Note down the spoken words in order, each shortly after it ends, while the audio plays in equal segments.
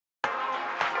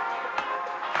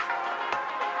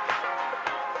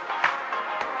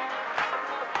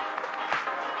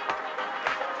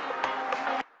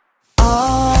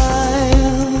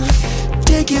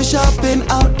shopping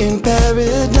out in paradise.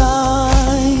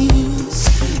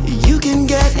 You can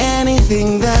get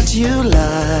anything that you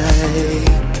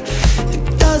like.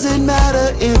 It doesn't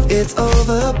matter if it's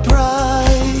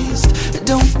overpriced.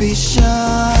 Don't be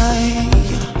shy.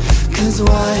 Cause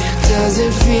why does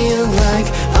it feel like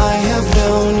I have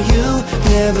known you,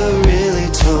 never really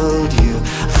told you?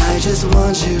 I just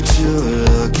want you to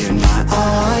look in my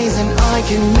eyes, and I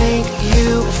can make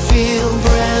you feel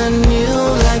brand new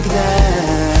like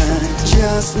that,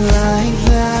 just like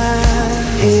that.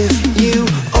 If you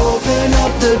open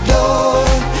up the door,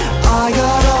 I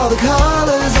got all the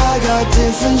colors, I got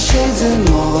different shades and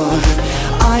more.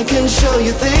 I can show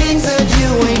you things that you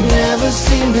ain't never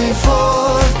seen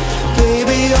before.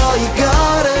 Baby, all you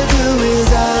gotta do is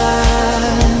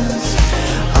ask.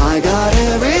 I got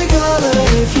every color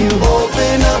if you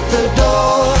open up the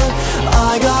door.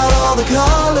 I got all the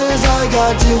colors, I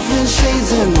got different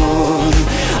shades and more.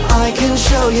 I can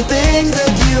show you things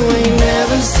that you ain't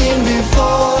never seen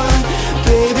before.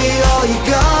 Baby, all you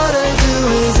gotta do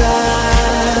is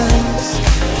ask.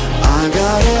 I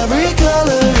got every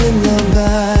color in the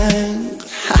bag.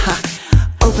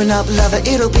 Open up, lover,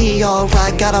 it'll be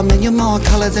alright. Got a million more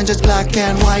colors than just black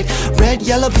and white. Red,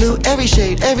 yellow, blue, every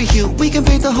shade, every hue. We can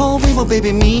paint the whole rainbow,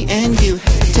 baby, me and you.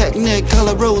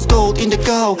 Technicolor, rose gold,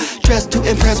 indigo. Dressed to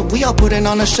impress, we all putting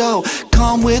on a show.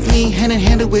 Come with me, hand in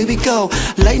hand, away we go.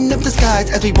 Lighten up the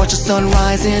skies as we watch the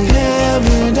sunrise in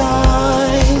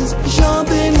paradise.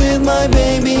 Jumping with my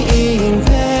baby in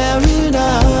paradise.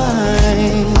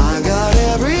 I got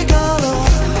every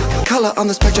color on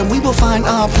the spectrum, we will find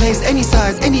our place. Any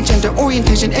size, any gender,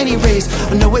 orientation, any race.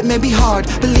 I know it may be hard,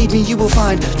 believe me, you will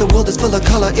find the world is full of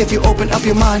color if you open up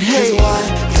your mind. Hey, why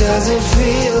does it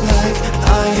feel like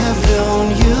I have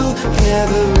known you,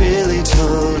 never really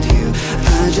told you?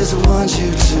 I just want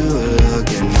you to look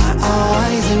in my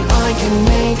eyes, and I can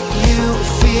make you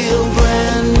feel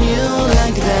brand new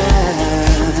like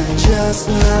that, just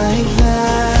like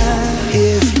that.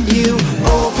 If you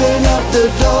open up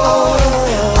the door,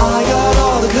 I got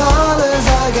all the colors,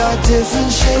 I got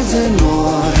different shades and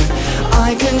more.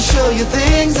 I can show you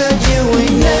things that you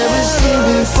ain't never seen